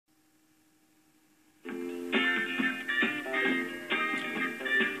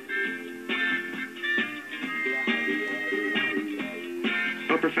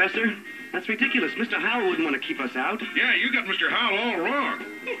Professor. That's ridiculous. Mr. Howell wouldn't want to keep us out. Yeah, you got Mr. Howell all wrong.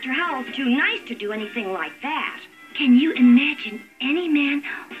 Mr. Howell's too nice to do anything like that. Can you imagine any man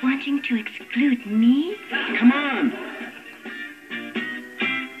wanting to exclude me? Come on.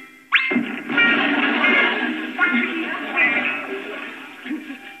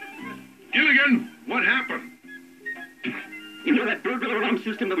 Gilligan, what happened? You know that burglar alarm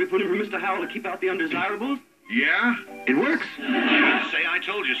system that we put in for Mr. Howell to keep out the undesirables? Yeah? It works. Say I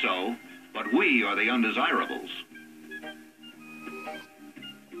told you so, but we are the undesirables.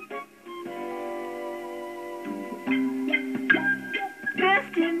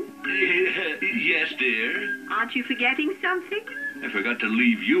 Kirsten, Yes, dear. aren't you forgetting something? I forgot to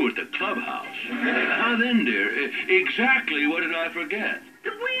leave you at the clubhouse. How then, dear? Exactly what did I forget?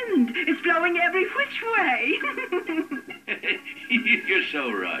 The wind is blowing every which way. You're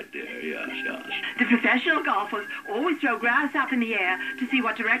so right, dear. Yes, yes. The professional golfers always throw grass up in the air to see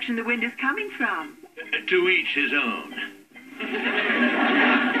what direction the wind is coming from. To each his own.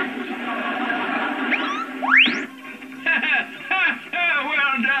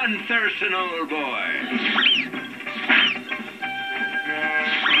 Well done, Thurston, old boy.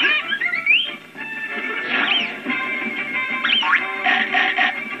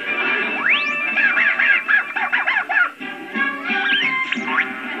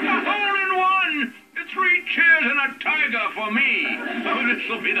 Cheers and a tiger for me. Oh, this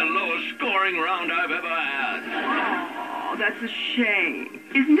will be the lowest scoring round I've ever had. Oh, that's a shame,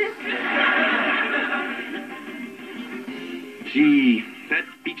 isn't it? Gee, that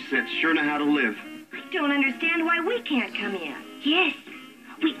beach set sure know how to live. I don't understand why we can't come in. Yes,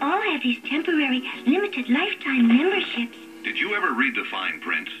 we all have these temporary, limited lifetime memberships. Did you ever read the fine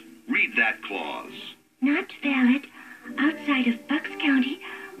print? Read that clause. Not valid outside of Bucks County,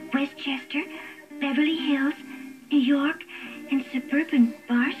 Westchester, Beverly Hills, New York, and suburban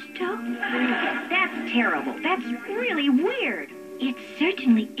Barstow? That's terrible. That's really weird. It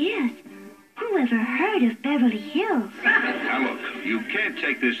certainly is. Who ever heard of Beverly Hills? Now look, you can't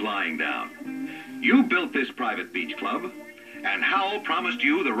take this lying down. You built this private beach club, and Howell promised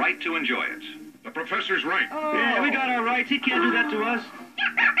you the right to enjoy it. The professor's right. Oh. Yeah, we got our rights. He can't do that to us.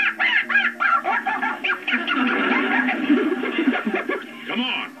 Come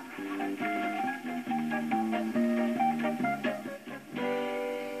on.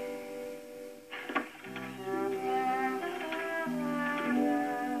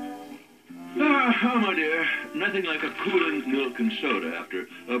 Oh, my dear, nothing like a cooling milk and soda after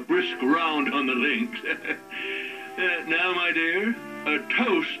a brisk round on the links. Now, my dear, a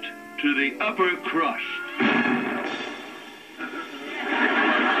toast to the upper crust.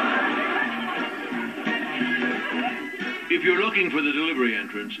 If you're looking for the delivery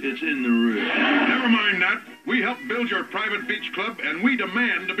entrance, it's in the rear. Never mind that. We helped build your private beach club, and we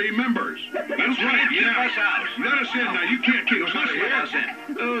demand to be members. That's right, Keep yeah. us out. Let us in now. You can't keep us out of Let here. us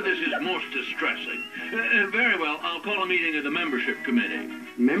in. Oh, this is most distressing. Very well, I'll call a meeting of the membership committee.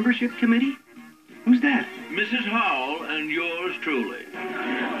 Membership committee? Who's that? Mrs. Howell and yours truly.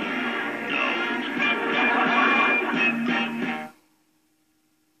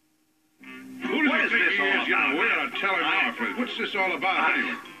 Who What does is he this think he all is? You know, about? we ought to tell him off. What's this all about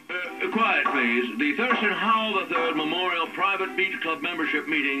anyway? Quiet, please. The Thurston Howell III Memorial Private Beach Club membership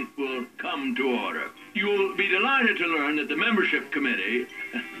meeting will come to order. You'll be delighted to learn that the membership committee,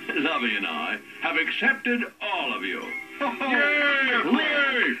 Lovey and I, have accepted all of you. Yay!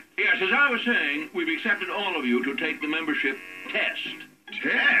 Hooray! Yes, as I was saying, we've accepted all of you to take the membership test.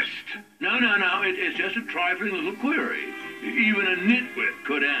 Test? No, it's just a trifling little query. Even a nitwit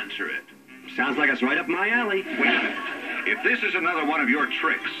could answer it. Sounds like it's right up my alley. Wait a minute. If this is another one of your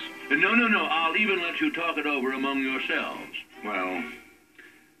tricks... No, I'll even let you talk it over among yourselves. Well,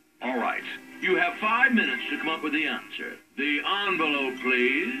 all right. You have 5 minutes to come up with the answer. The envelope,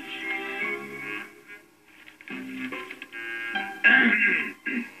 please.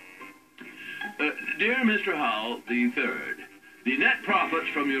 Dear Mr. Howell III, the net profits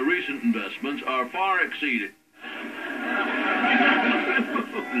from your recent investments are far exceeded...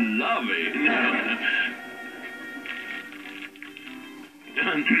 Lovey.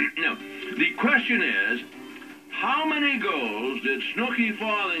 No. The question is, how many goals did Snooky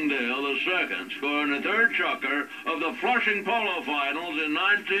Farthingdale II score in the third chukker of the Flushing Polo Finals in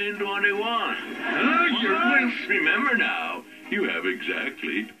 1921? Remember now, you have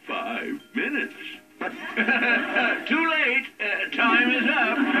exactly 5 minutes. Too late. Time is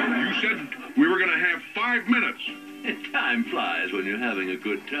up. You said we were going to have 5 minutes. Time flies when you're having a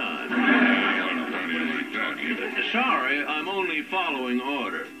good time. Sorry, I'm only following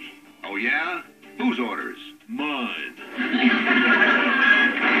orders. Oh, yeah? Whose orders? mine.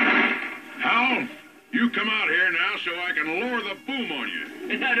 Howell, you come out here now so I can lower the boom on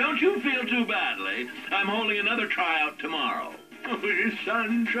you. Now, don't you feel too badly. I'm holding another tryout tomorrow. Oh, the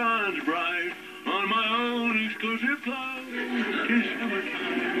sun shines bright on my own exclusive cloud. 'Tis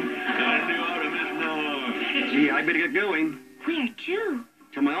summertime, and the autumn is nigh. Gee, I better get going. Where to?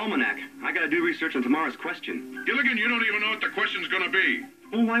 To my almanac. I gotta do research on tomorrow's question. Gilligan, you don't even know what the question's gonna be.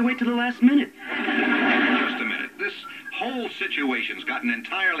 Well, why wait till the last minute? Just a minute. This whole situation's gotten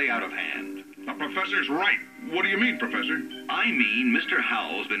entirely out of hand. The professor's right. What do you mean, Professor? I mean, Mr.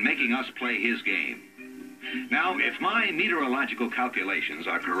 Howell's been making us play his game. Now, if my meteorological calculations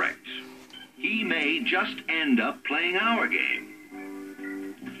are correct, he may just end up playing our game.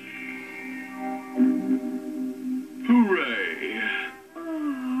 Hooray.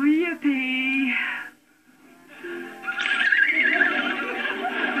 Oh, yippee.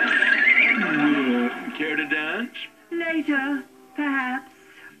 Care to dance? Later, perhaps.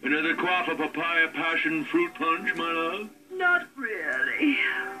 Another quaff of papaya passion fruit punch, my love? Not really.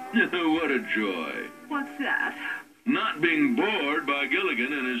 What a joy. What's that? Not being bored by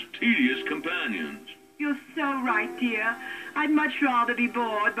Gilligan and his tedious companions. You're so right, dear. I'd much rather be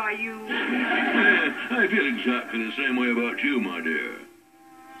bored by you. I feel exactly the same way about you, my dear.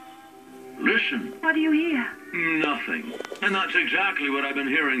 Listen. What do you hear? Nothing. And that's exactly what I've been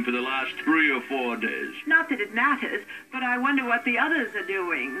hearing for the last 3 or 4 days. Not that it matters, but I wonder what the others are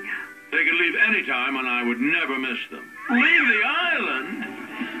doing. They could leave any time and I would never miss them. Leave the island?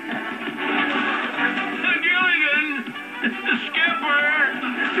 Gilligan! The skipper!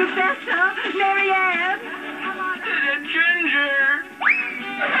 Professor! Mary Ann! The ginger!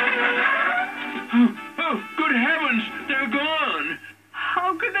 Oh, good heavens! They're gone!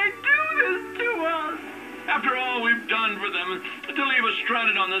 How could they do this to us? After all we've done for them, to leave us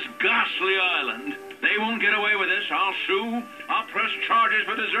stranded on this ghastly island. They won't get away with this. I'll sue. I'll press charges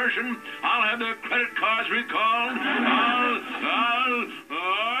for desertion. I'll have their credit cards recalled.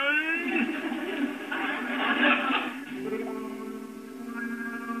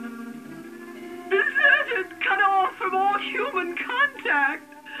 Deserted, cut off from all human contact.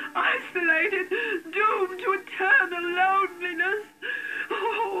 Isolated, doomed to eternal loneliness.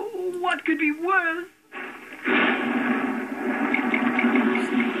 Oh, what could be worse?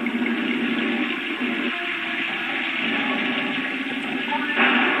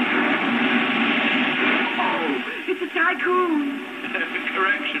 It's a tycoon.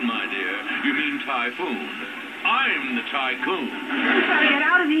 Correction, my dear. You mean typhoon. I'm the tycoon. We've got to get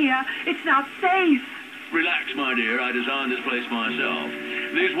out of here. It's not safe. Relax, my dear. I designed this place myself.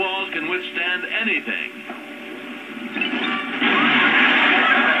 These walls can withstand anything.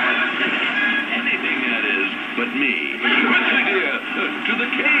 Anything, that is, but me. Quickly, dear, to the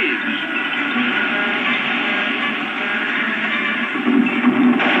caves.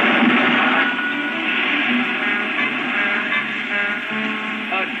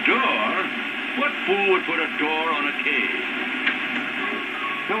 A door? What fool would put a door on a cave?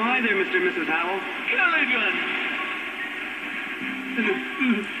 Oh, hi there, Mr. and Mrs. Howell. Gilligan!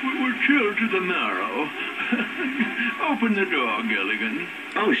 We're chilled to the marrow. Open the door, Gilligan.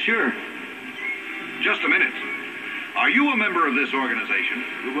 Oh, sure. Just a minute. Are you a member of this organization?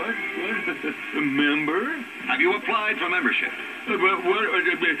 What? A member? Have you applied for membership? What?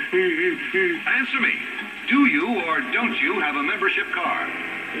 Answer me. Do you or don't you have a membership card?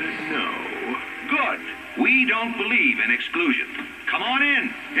 No. Good. We don't believe in exclusion. Come on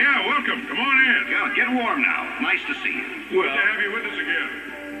in. Yeah, welcome. Come on in. Yeah, get warm now. Nice to see you. Good to have you with us again.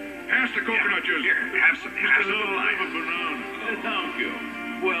 Pass the coconut juice. Here, have some. Have some of mine. Thank you.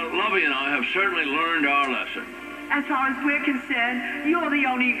 Well, Lovey and I have certainly learned our lesson. As far as we're concerned, you're the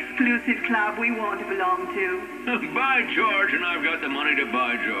only exclusive club we want to belong to. By George, and I've got the money to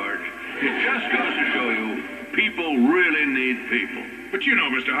buy George. It just goes to show you, people really need people. But you know,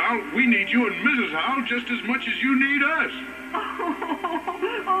 Mr. Howell, we need you and Mrs. Howell just as much as you need us.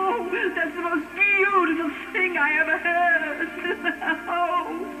 Oh, that's the most beautiful thing I ever heard.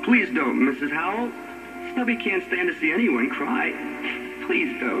 Oh. Please don't, Mrs. Howell. Snubby can't stand to see anyone cry.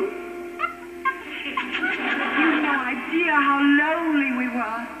 Please don't. You've no idea how lonely we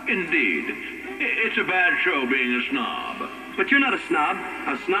were. Indeed. It's a bad show being a snob. But you're not a snob.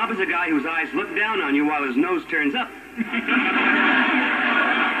 A snob is a guy whose eyes look down on you while his nose turns up.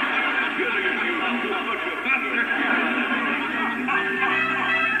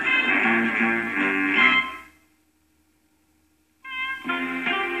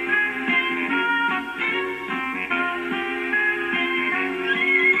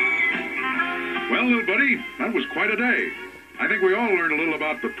 Well, little buddy, that was quite a day. I think we all learned a little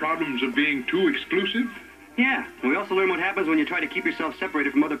about the problems of being too exclusive Yeah, and we also learn what happens when you try to keep yourself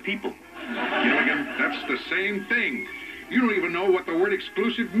separated from other people. Gilligan, that's the same thing. You don't even know what the word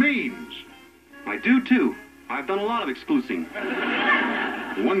exclusive means. I do, too. I've done a lot of exclusing.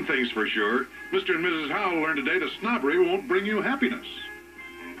 One thing's for sure. Mr. and Mrs. Howell learned today that snobbery won't bring you happiness.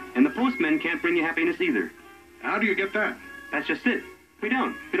 And the postmen can't bring you happiness either. How do you get that? That's just it. We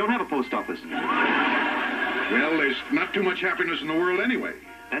don't. We don't have a post office. Well, there's not too much happiness in the world anyway.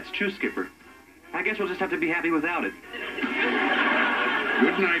 That's true, Skipper. I guess we'll just have to be happy without it.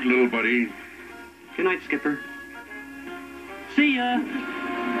 Good night, little buddy. Good night, Skipper. See ya.